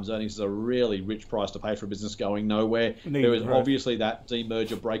 29 times earnings is a really rich price to pay for a business going nowhere. There is obviously that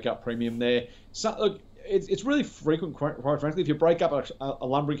demerger breakup premium there. So, look, it's really frequent, quite frankly. If you break up a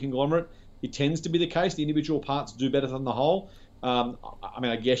lumbering conglomerate, it tends to be the case. The individual parts do better than the whole. I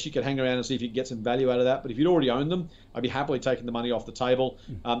mean, I guess you could hang around and see if you could get some value out of that. But if you'd already owned them, I'd be happily taking the money off the table.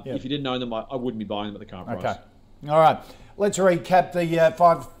 If you didn't own them, I wouldn't be buying them at the current price. Okay. All right. Let's recap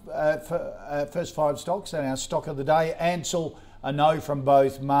the first five stocks and our stock of the day. Ansell, a no from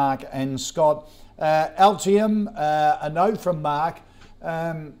both Mark and Scott. Altium, a no from Mark.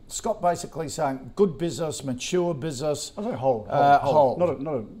 Scott basically saying good business, mature business. I say hold.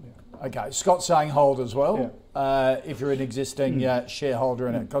 Hold. Okay, Scott's saying hold as well. If you're an existing shareholder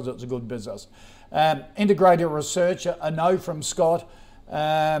in it, because it's a good business. Integrated Research, a no from Scott.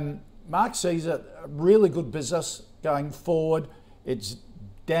 Mark sees it a really good business going forward. It's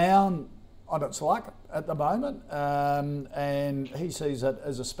down on its luck at the moment, and he sees it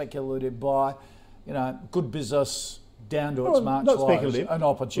as a speculative buy. Good business down to its March not lows, speculative, an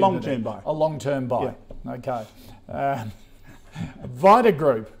opportunity, long-term buy. A long-term buy. Yeah. Okay. Vita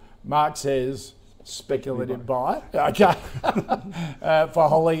Group, Mark says speculative buy. Okay. For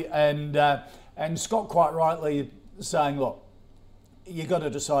Holly and Scott quite rightly saying, look, you got to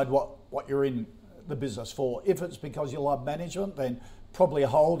decide what you're in the business for. If it's because you love management, then probably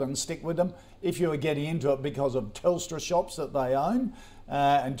hold and stick with them. If you are getting into it because of Telstra shops that they own,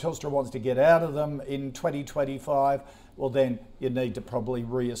 and Telstra wants to get out of them in 2025, well then you need to probably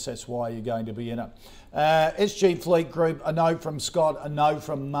reassess why you're going to be in it. SG Fleet Group, a no from Scott, a no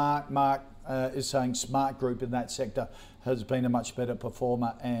from Mark. Mark is saying Smart Group in that sector has been a much better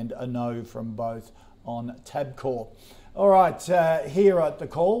performer, and a no from both on Tabcorp. All right, here at the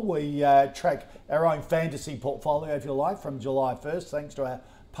call, we track our own fantasy portfolio, if you like, from July 1st, thanks to our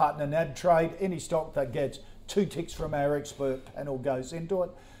partner NAB Trade. Any stock that gets 2 ticks from our expert panel goes into it.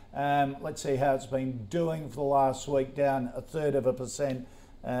 Let's see how it's been doing for the last week, down 1/3%,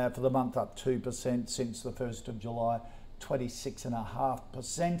 for the month up 2% since the 1st of July,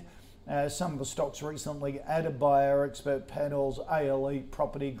 26.5%. Some of the stocks recently added by our expert panels: ALE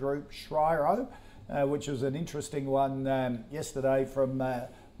Property Group, Shriro, which was an interesting one yesterday from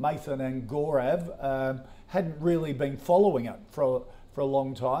Mathan and Gaurav. Hadn't really been following it for a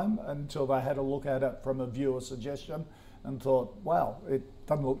long time until they had a look at it from a viewer suggestion. and thought, wow, it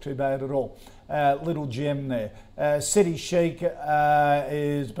doesn't look too bad at all. Little gem there. City Chic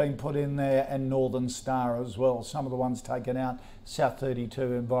is being put in there, and Northern Star as well. Some of the ones taken out, South 32,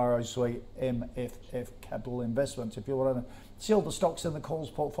 EnviroSuite, MFF Capital Investments. If you want to see all the stocks in the calls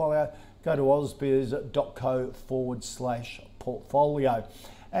portfolio, go to ausbiz.co/portfolio.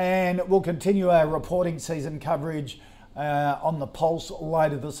 And we'll continue our reporting season coverage on the Pulse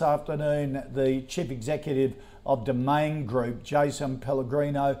later this afternoon. The Chief Executive of Domain Group, Jason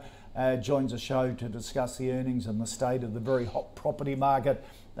Pellegrino, joins the show to discuss the earnings and the state of the very hot property market.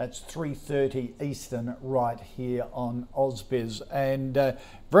 That's 3:30 Eastern right here on Ausbiz. And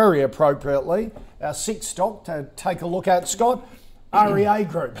very appropriately, our sixth stock to take a look at, Scott, REA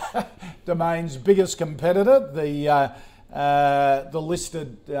Group, Domain's biggest competitor, the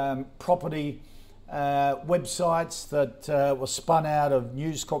listed property websites that were spun out of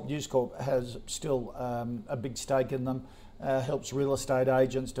News Corp. News Corp has still a big stake in them, helps real estate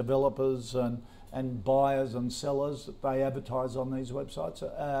agents, developers and buyers and sellers. They advertise on these websites.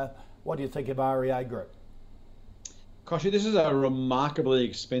 What do you think of REA Group? Koshy, this is a remarkably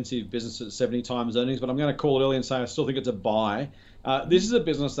expensive business at 70 times earnings, but I'm going to call it early and say I still think it's a buy. This is a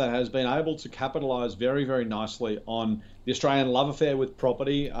business that has been able to capitalise very, very nicely on the Australian love affair with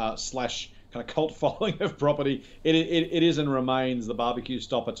property slash kind of cult following of property. It is and remains the barbecue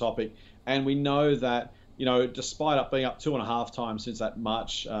stopper topic. And we know that, you know, despite it being up 2.5 times since that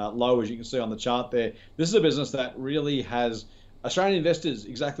March low, as you can see on the chart there, this is a business that really has Australian investors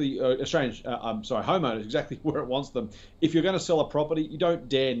homeowners exactly where it wants them. If you're going to sell a property, you don't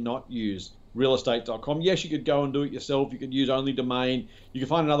dare not use realestate.com. Yes, you could go and do it yourself. You could use only Domain. You can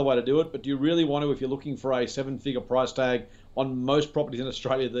find another way to do it, but do you really want to, if you're looking for a 7-figure price tag on most properties in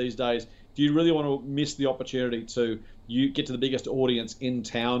Australia these days, do you really want to miss the opportunity to get to the biggest audience in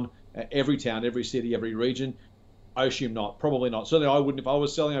town, every city, every region? I assume not. Probably not. Certainly I wouldn't. If I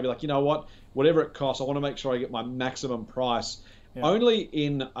was selling, I'd be like, you know what? Whatever it costs, I want to make sure I get my maximum price. Yeah. Only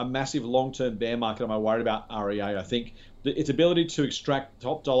in a massive long-term bear market am I worried about REA. I think its ability to extract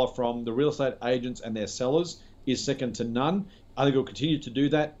top dollar from the real estate agents and their sellers is second to none. I think it will continue to do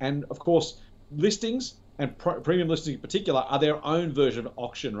that. And of course, listings and premium listings in particular are their own version of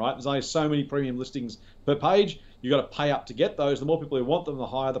auction, right? There's only so many premium listings per page. You've got to pay up to get those. The more people who want them, the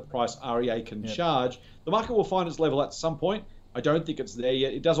higher the price REA can charge. The market will find its level at some point. I don't think it's there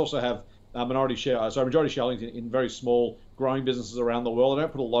yet. It does also have majority shareholdings in very small growing businesses around the world. I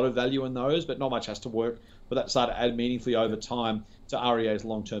don't put a lot of value in those, but not much has to work for that start to add meaningfully over time to REA's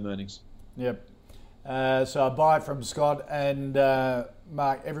long-term earnings. Yep. So I buy it from Scott, and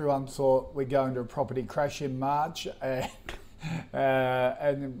Mark, everyone thought we'd go into a property crash in March,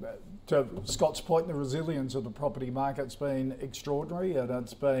 and to Scott's point, the resilience of the property market's been extraordinary, and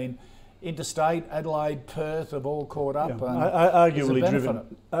it's been interstate, Adelaide, Perth have all caught up. Yeah.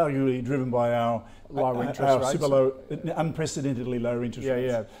 Arguably driven by our low interest rates. Super low, unprecedentedly low interest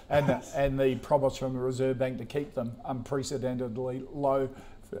rates. Yeah. And the promise from the Reserve Bank to keep them unprecedentedly low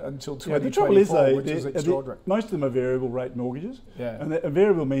until 2024, which is extraordinary. Most of them are variable rate mortgages. Yeah. And a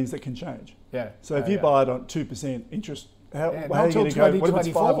variable means that can change. Yeah. So if you buy it on 2% interest, how are you going to go? What if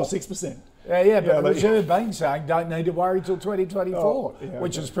it's 5 or 6%? But the Reserve Bank's saying don't need to worry till 2024,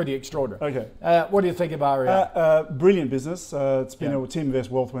 which is pretty extraordinary. Okay. What do you think of REA? Brilliant business. It's been a Team Invest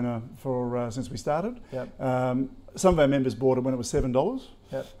Wealth winner for since we started. Yep. Some of our members bought it when it was $7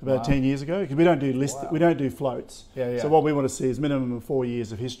 about 10 years ago, because we don't do we don't do floats. So what we want to see is minimum of 4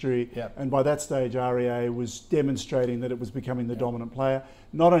 years of history. And by that stage, REA was demonstrating that it was becoming the dominant player.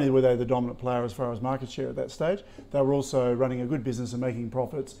 Not only were they the dominant player as far as market share at that stage, they were also running a good business and making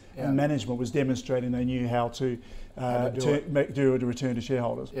profits. And management was demonstrating they knew how to do a return to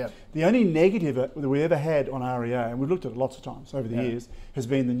shareholders. The only negative that we ever had on REA, and we've looked at it lots of times over the years, has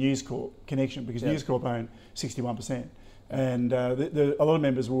been the News Corp connection, because News Corp owned 61%. And a lot of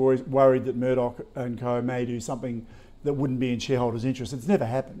members were always worried that Murdoch and co may do something that wouldn't be in shareholders' interest. It's never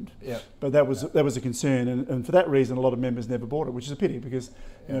happened, but that was a concern, and for that reason, a lot of members never bought it, which is a pity, because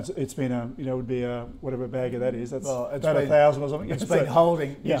you know, it's been it would be whatever bag of that is. That's about 1,000 or something. It's been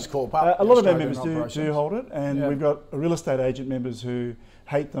holding News Corp up. A lot of our members do hold it, and we've got real estate agent members who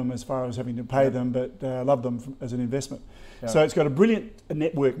hate them as far as having to pay them, but love them as an investment. So it's got a brilliant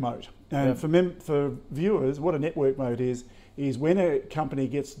network moat, and for viewers, what a network moat is when a company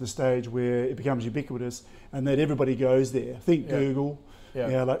gets to the stage where it becomes ubiquitous and that everybody goes there. Think Google.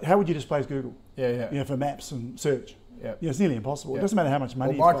 Like how would you displace Google? For maps and search. It's nearly impossible. It doesn't matter how much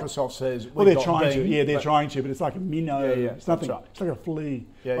money. Microsoft says. Well, they're trying to. They're trying to, but it's like a minnow. It's nothing. Right. It's like a flea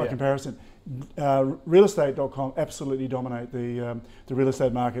by comparison. Realestate.com absolutely dominate the real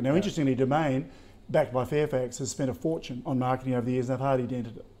estate market. Now, interestingly, Domain backed by Fairfax, has spent a fortune on marketing over the years and they've hardly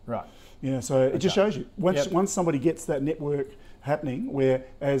dented it. Right. So it just shows you. Once somebody gets that network happening, where,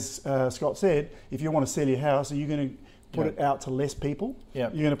 as Scott said, if you want to sell your house, are you going to put it out to less people? You're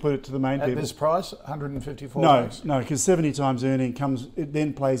going to put it to the main people. At this price, 154 No, because 70 times earning it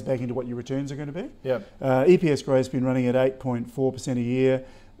then plays back into what your returns are going to be. Yep. EPS growth has been running at 8.4% a year,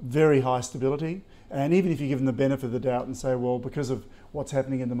 very high stability. And even if you give them the benefit of the doubt and say, well, because of what's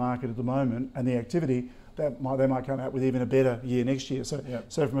happening in the market at the moment and the activity, they might come out with even a better year next year.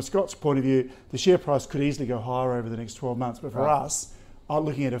 So from a Scott's point of view, the share price could easily go higher over the next 12 months. But for us,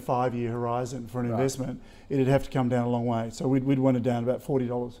 looking at a 5-year horizon for an investment, it'd have to come down a long way. So we'd want it down about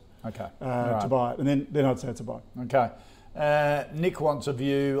 $40 to buy it. And then I'd say it's a buy. Okay. Nick wants a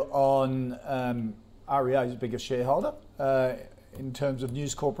view on REA's biggest shareholder in terms of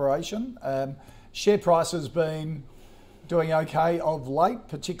News Corporation. Share price has been doing okay of late,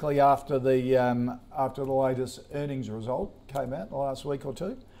 particularly after the latest earnings result came out the last week or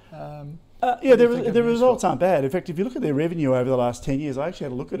two. The results aren't bad. In fact, if you look at their revenue over the last 10 years, I actually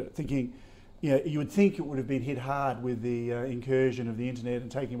had a look at it thinking, you would think it would have been hit hard with the incursion of the internet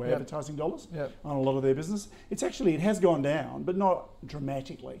and taking away advertising dollars on a lot of their business. It has gone down, but not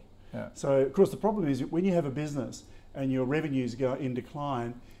dramatically. So, of course, the problem is when you have a business and your revenues go in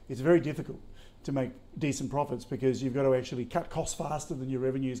decline, it's very difficult to make decent profits because you've got to actually cut costs faster than your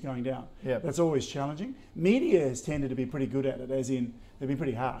revenues going down. That's always challenging. Media has tended to be pretty good at it, as in they've been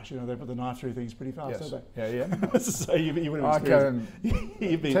pretty harsh. They put the knife through things pretty fast, don't they? So you would have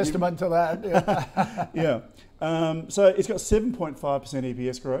experienced testament to that. So it's got 7.5%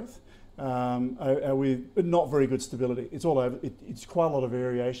 EPS growth with not very good stability. It's all over. It's quite a lot of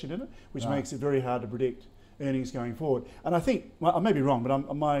variation in it, which makes it very hard to predict earnings going forward. And I think, I may be wrong,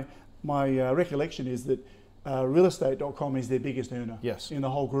 but my recollection is that realestate.com is their biggest earner in the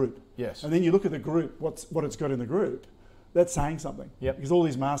whole group. And then you look at the group, what it's got in the group, that's saying something. Because all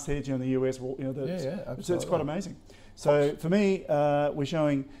these mastheads in the US, so it's quite amazing. So for me, we're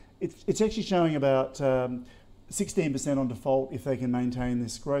showing, it's actually showing about 16% on default if they can maintain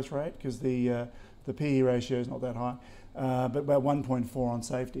this growth rate, because the PE ratio is not that high. But about 1.4 on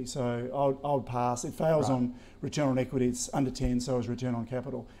safety, so I'll pass. It fails on return on equity. It's under 10, so is return on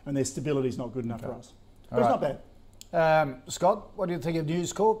capital, and their stability is not good enough for us. But it's not bad. Scott, what do you think of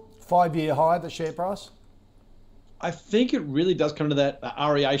News Corp? 5-year high, the share price? I think it really does come to that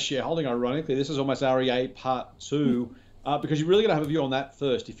REA shareholding. Ironically, this is almost REA part 2, because you really got to have a view on that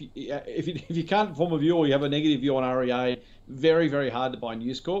first. If you can't form a view or you have a negative view on REA, very, very hard to buy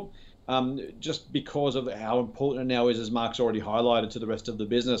News Corp. Just because of how important it now is, as Mark's already highlighted, to the rest of the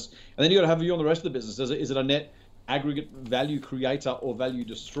business. And then you've got to have a view on the rest of the business. Is it a net aggregate value creator or value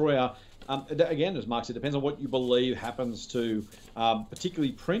destroyer? Again, as Mark said, it depends on what you believe happens to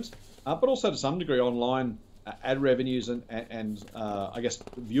particularly print, but also to some degree online ad revenues and I guess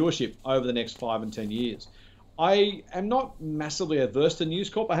viewership over the next 5 and 10 years. I am not massively averse to News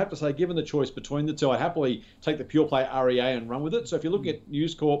Corp. I have to say, given the choice between the two, I'd happily take the pure play REA and run with it. So if you're looking at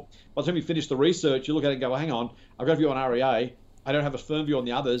News Corp, by the time you finish the research, you look at it and go, well, hang on, I've got a view on REA. I don't have a firm view on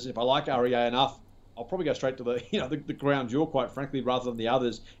the others. If I like REA enough, I'll probably go straight to the ground jewel, quite frankly, rather than the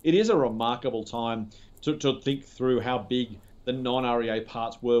others. It is a remarkable time to think through how big the non-REA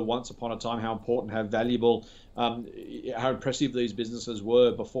parts were once upon a time, how important, how valuable, how impressive these businesses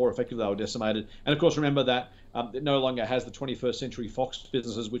were before effectively they were decimated. And of course, remember that it no longer has the 21st Century Fox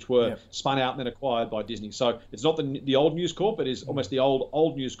businesses, which were spun out and then acquired by Disney. So it's not the old News Corp, it is almost the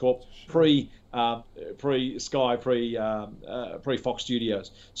old News Corp pre Sky, pre Fox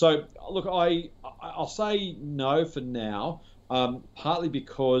Studios. So look, I'll say no for now, partly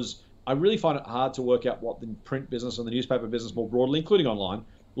because I really find it hard to work out what the print business and the newspaper business more broadly, including online,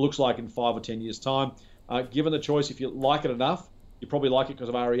 looks like in 5 or 10 years' time. Given the choice, if you like it enough, you probably like it because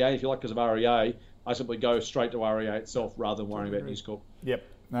of REA. If you like it because of REA, I simply go straight to REA itself rather than worrying about News Corp. Yep.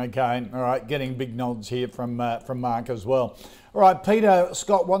 Okay. All right. Getting big nods here from Mark as well. All right. Peter,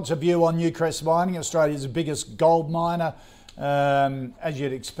 Scott wants a view on Newcrest Mining, Australia's biggest gold miner. As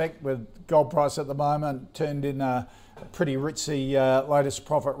you'd expect, with gold price at the moment, turned in a pretty ritzy latest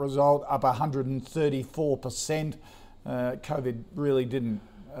profit result, up 134%. COVID really didn't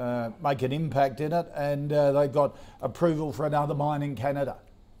make an impact in it, and they've got approval for another mine in Canada.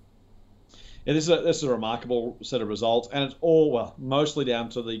 Yeah, this is a remarkable set of results, and it's all, mostly down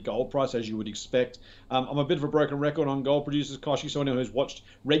to the gold price, as you would expect. I'm a bit of a broken record on gold producers, Koshi, so anyone who's watched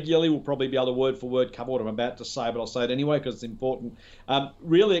regularly will probably be able to word for word cover what I'm about to say, but I'll say it anyway because it's important.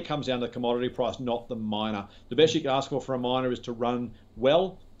 Really, it comes down to the commodity price, not the miner. The best you can ask for a miner is to run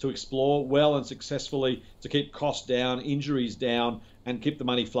well, to explore well and successfully, to keep costs down, injuries down, and keep the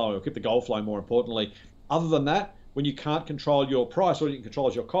money flow, or keep the gold flow more importantly. Other than that, when you can't control your price, all you can control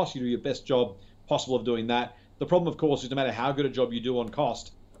is your cost, you do your best job possible of doing that. The problem, of course, is no matter how good a job you do on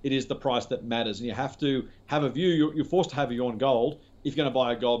cost, it is the price that matters. And you have to have a view, you're forced to have a view on gold if you're going to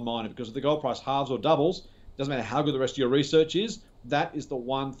buy a gold miner, because if the gold price halves or doubles, it doesn't matter how good the rest of your research is, that is the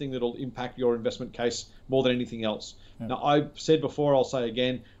one thing that'll impact your investment case more than anything else. Yeah. Now, I've said before, I'll say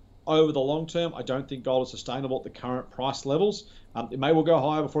again, over the long term, I don't think gold is sustainable at the current price levels. It may well go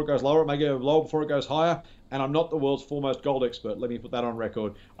higher before it goes lower. It may go lower before it goes higher. And I'm not the world's foremost gold expert. Let me put that on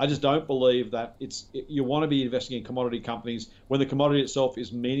record. I just don't believe that you want to be investing in commodity companies when the commodity itself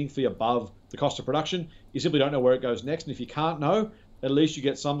is meaningfully above the cost of production. You simply don't know where it goes next. And if you can't know, at least you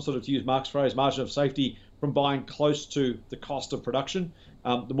get some sort of, to use Mark's phrase, margin of safety from buying close to the cost of production.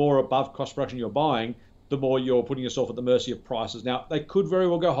 The more above cost of production you're buying, the more you're putting yourself at the mercy of prices. Now, they could very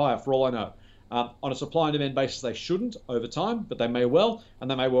well go higher for all I know. On a supply and demand basis, they shouldn't over time, but they may well,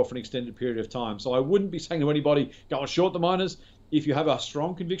 and they may well for an extended period of time. So I wouldn't be saying to anybody, go and short the miners. If you have a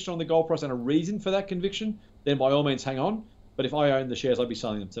strong conviction on the gold price and a reason for that conviction, then by all means hang on. But if I own the shares, I'd be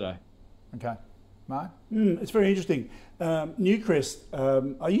selling them today. Okay. Mark? It's very interesting.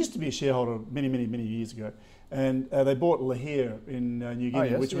 Newcrest, I used to be a shareholder many years ago, and they bought Lahir in New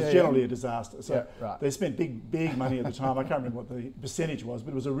Guinea, which was generally a disaster. So they spent big money at the time. I can't remember what the percentage was,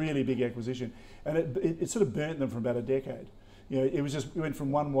 but it was a really big acquisition, and it sort of burnt them for about a decade. You know, it went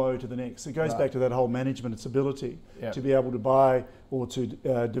from one woe to the next. It goes back to that whole management, its ability to be able to buy or to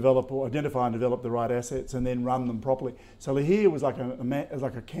develop or identify and develop the right assets and then run them properly. So Lahir was like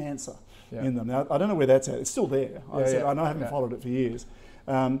a cancer in them. Now, I don't know where that's at. It's still there. I haven't followed it for years.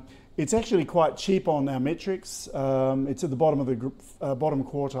 It's actually quite cheap on our metrics. It's at the bottom of the bottom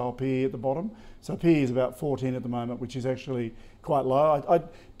quartile PE at the bottom. So PE is about 14 at the moment, which is actually quite low. I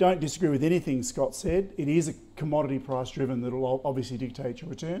don't disagree with anything Scott said. It is a commodity price driven that will obviously dictate your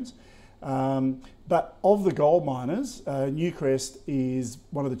returns. But of the gold miners, Newcrest is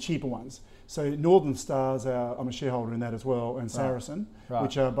one of the cheaper ones. So Northern Stars, I'm a shareholder in that as well, and Saracen,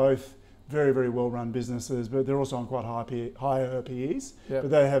 which are both very well-run businesses, but they're also on quite higher PEs.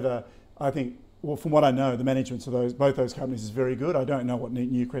 But they have from what I know, the management of both those companies is very good. I don't know what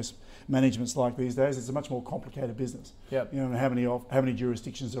Newcrest management's like these days. It's a much more complicated business. You know, how many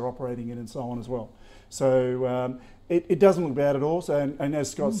jurisdictions they're operating in and so on as well. So it doesn't look bad at all. So, and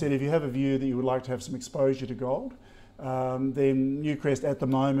as Scott said, if you have a view that you would like to have some exposure to gold, then Newcrest at the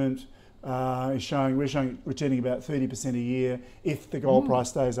moment we're showing returning about 30% a year if the gold price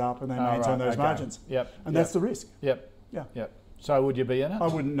stays up and they maintain those margins. And that's the risk. So would you be in it? I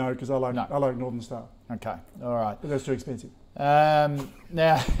wouldn't know because I like Northern Star. Okay, all right. But that's too expensive.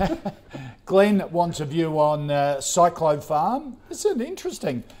 Now, Glenn wants a view on Cyclo Farm. It's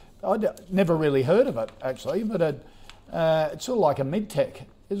interesting. I'd never really heard of it actually, but it's sort of like a mid-tech,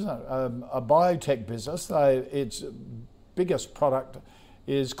 isn't it? A biotech business. Its biggest product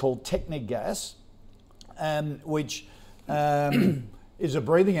is called Technigas, which is a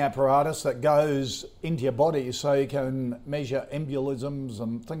breathing apparatus that goes into your body so you can measure embolisms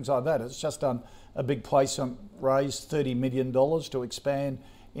and things like that. It's just done a big placement, raised $30 million to expand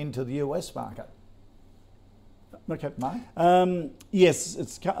into the US market. Okay. Mark? Yes,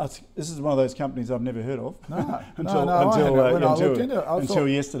 this is one of those companies I've never heard of until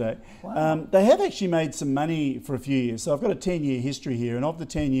yesterday. Wow. They have actually made some money for a few years. So I've got a 10-year history here, and of the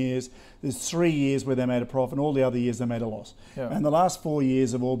 10 years, there's 3 years where they made a profit, and all the other years they made a loss. And the last 4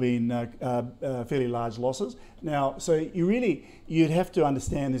 years have all been fairly large losses. Now, so you'd have to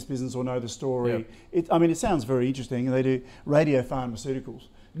understand this business or know the story. It sounds very interesting. They do radiopharmaceuticals.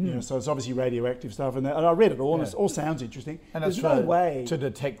 You know, so it's obviously radioactive stuff, and I read it all, and it all sounds interesting. And there's it's no way to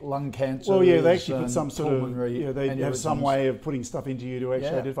detect lung cancer. Well, they actually put some sort of, they have some way of putting stuff into you to actually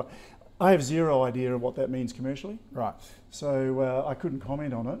identify. I have zero idea of what that means commercially. Right. So I couldn't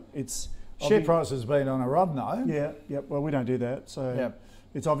comment on it. It's share price has been on a run though. Yeah. Well, we don't do that. So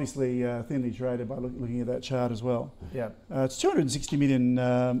it's obviously thinly traded by looking at that chart as well. It's 260 million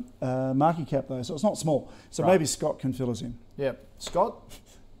market cap though, so it's not small. So maybe Scott can fill us in. Scott.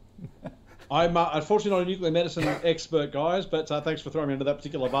 I'm unfortunately not a nuclear medicine expert, guys, but thanks for throwing me into that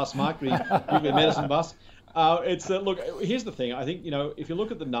particular bus, Mark, the nuclear medicine bus. Look, here's the thing. I think, if you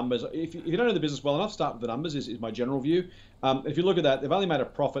look at the numbers, if you don't know the business well enough, start with the numbers is my general view. If you look at that, they've only made a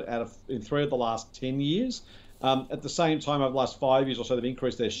profit in 3 of the last 10 years. At the same time, over the last 5 years or so, they've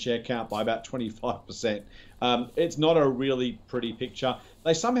increased their share count by about 25%. It's not a really pretty picture.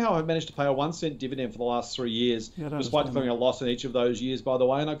 They somehow have managed to pay a 1 cent dividend for the last 3 years, despite declaring a loss in each of those years, by the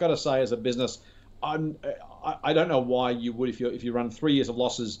way. And I've got to say, as a business, I don't know why you would, if you run 3 years of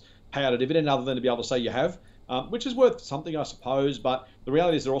losses, pay out a dividend other than to be able to say you have. which is worth something, I suppose. But the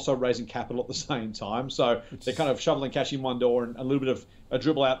reality is they're also raising capital at the same time. So they're kind of shoveling cash in one door and a little bit of a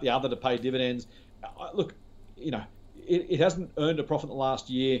dribble out the other to pay dividends. Look, it hasn't earned a profit in the last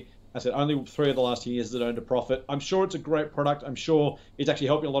year. I said only 3 of the last years that earned a profit. I'm sure it's a great product. I'm sure it's actually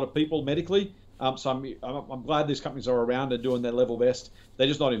helping a lot of people medically. So I'm glad these companies are around and doing their level best. They're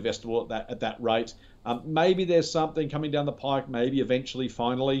just not investable at that rate. Maybe there's something coming down the pike. Maybe eventually,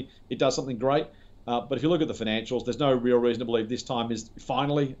 finally, it does something great. But if you look at the financials, there's no real reason to believe this time is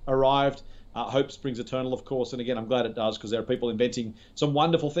finally arrived. Hope springs eternal, of course. And again, I'm glad it does, because there are people inventing some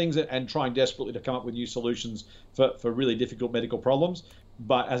wonderful things and trying desperately to come up with new solutions for really difficult medical problems.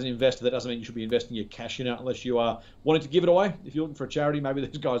 But as an investor, that doesn't mean you should be investing your cash in it unless you are wanting to give it away. If you're looking for a charity, maybe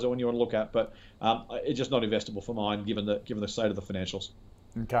these guys are one you want to look at. But it's just not investable for mine, given the state of the financials.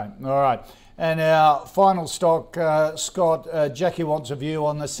 Okay, all right. And our final stock, Scott, Jackie wants a view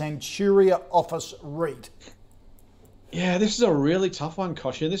on the Centuria Office REIT. Yeah, this is a really tough one,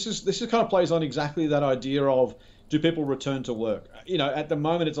 Koshi. And this is kind of plays on exactly that idea of, do people return to work? At the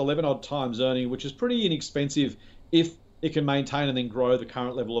moment it's 11 odd times earning, which is pretty inexpensive if it can maintain and then grow the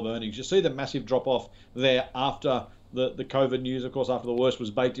current level of earnings. You see the massive drop off there after the COVID news, of course, after the worst was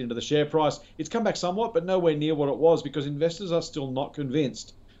baked into the share price. It's come back somewhat, but nowhere near what it was, because investors are still not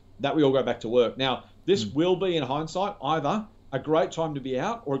convinced that we all go back to work. Now, this will be, in hindsight, either a great time to be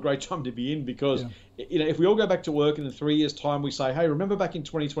out or a great time to be in, because if we all go back to work and in 3 years' time we say, hey, remember back in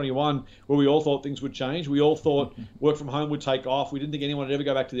 2021 where we all thought things would change? We all thought work from home would take off. We didn't think anyone would ever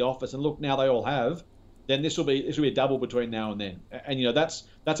go back to the office. And look, now they all have. Then this will be a double between now and then. And that's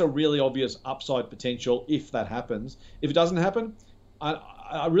a really obvious upside potential if that happens. If it doesn't happen,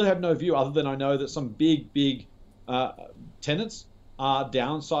 I really have no view, other than I know that some big tenants are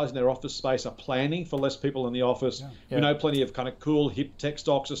downsizing their office space, are planning for less people in the office. We know plenty of kind of cool hip tech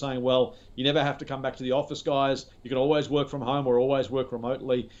stocks are saying, well, you never have to come back to the office, guys. You can always work from home or always work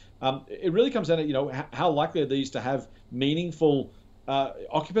remotely. It really comes down to how likely are these to have meaningful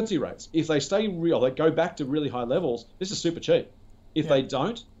occupancy rates. If they stay real, they go back to really high levels, this is super cheap. If they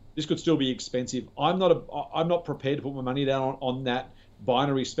don't, this could still be expensive. I'm not prepared to put my money down on that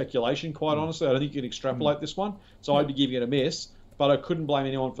binary speculation, quite honestly. I don't think you can extrapolate this one, so I'd be giving it a miss. But I couldn't blame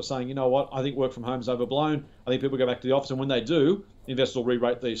anyone for saying, you know what, I think work from home is overblown. I think people go back to the office, and when they do, investors will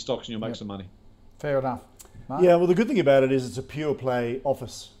re-rate these stocks and you'll make some money. Fair enough. Mark? Yeah, well, the good thing about it is it's a pure play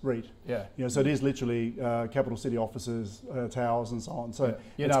office REIT. Yeah. So it is literally capital city offices, towers and so on. So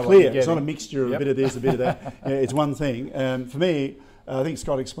it's clear. It's not a mixture of a bit of this, a bit of that. It's one thing. For me, I think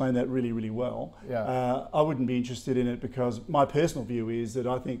Scott explained that really, really well. I wouldn't be interested in it, because my personal view is that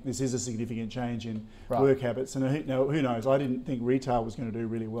I think this is a significant change in work habits. And who knows? I didn't think retail was going to do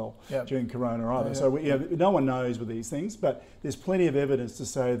really well during Corona either. So no one knows with these things, but there's plenty of evidence to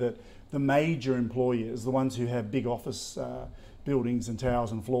say that the major employers, the ones who have big office buildings and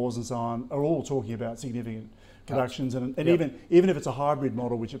towers and floors and so on, are all talking about significant reductions, and even if it's a hybrid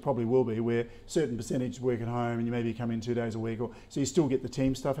model, which it probably will be, where certain percentage work at home and you maybe come in 2 days a week, or so you still get the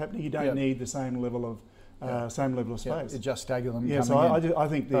team stuff happening. You don't need the same level of space. You just stagger them. So I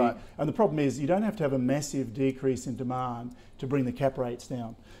think and the problem is you don't have to have a massive decrease in demand to bring the cap rates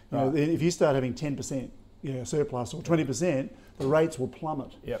down. If you start having 10% surplus or 20%, the rates will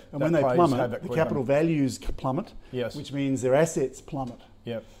plummet. And when they plummet, the capital values plummet, which means their assets plummet.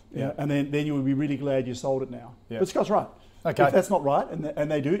 And then you will be really glad you sold it now. But Scott's right. Okay. If that's not right, and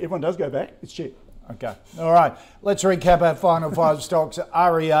they do, everyone does go back, it's cheap. Okay. All right. Let's recap our final 5 stocks.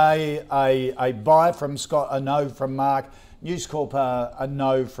 REA, a buy from Scott, a no from Mark. News Corp, a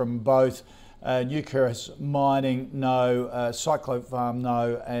no from both. Newcrest Mining, no. Cyclope Farm,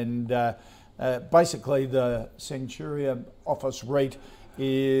 no. And basically the Centuria Office REIT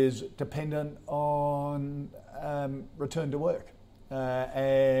is dependent on return to work.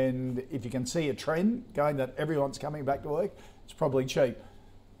 And if you can see a trend going that everyone's coming back to work, it's probably cheap.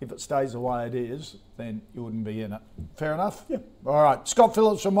 If it stays the way it is, then you wouldn't be in it. Fair enough? Yeah. All right. Scott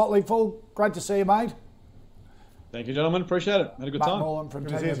Phillips from Motley Fool. Great to see you, mate. Thank you, gentlemen. Appreciate it. Had a good Mark time. Morland from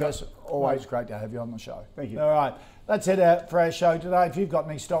Team Invest. Always great to have you on the show. Thank you. All right. That's it for our show today. If you've got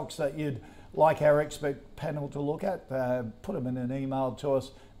any stocks that you'd like our expert panel to look at, put them in an email to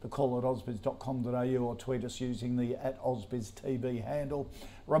us. The call at ausbiz.com.au, or tweet us using the @AusbizTB handle.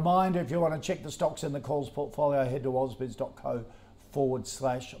 Reminder, if you want to check the stocks in the calls portfolio, head to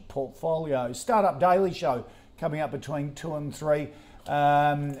ausbiz.co/portfolio. Startup Daily Show coming up between 2 and 3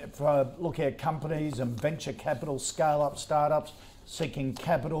 for looking at companies and venture capital, scale-up startups seeking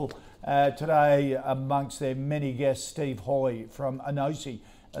capital. Today, amongst their many guests, Steve Hoy from Enosi,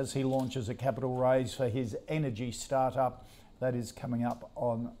 as he launches a capital raise for his energy startup That is coming up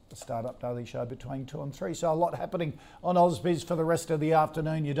on the Startup Daily Show between 2 and 3. So a lot happening on AusBiz for the rest of the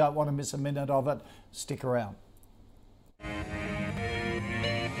afternoon. You don't want to miss a minute of it. Stick around.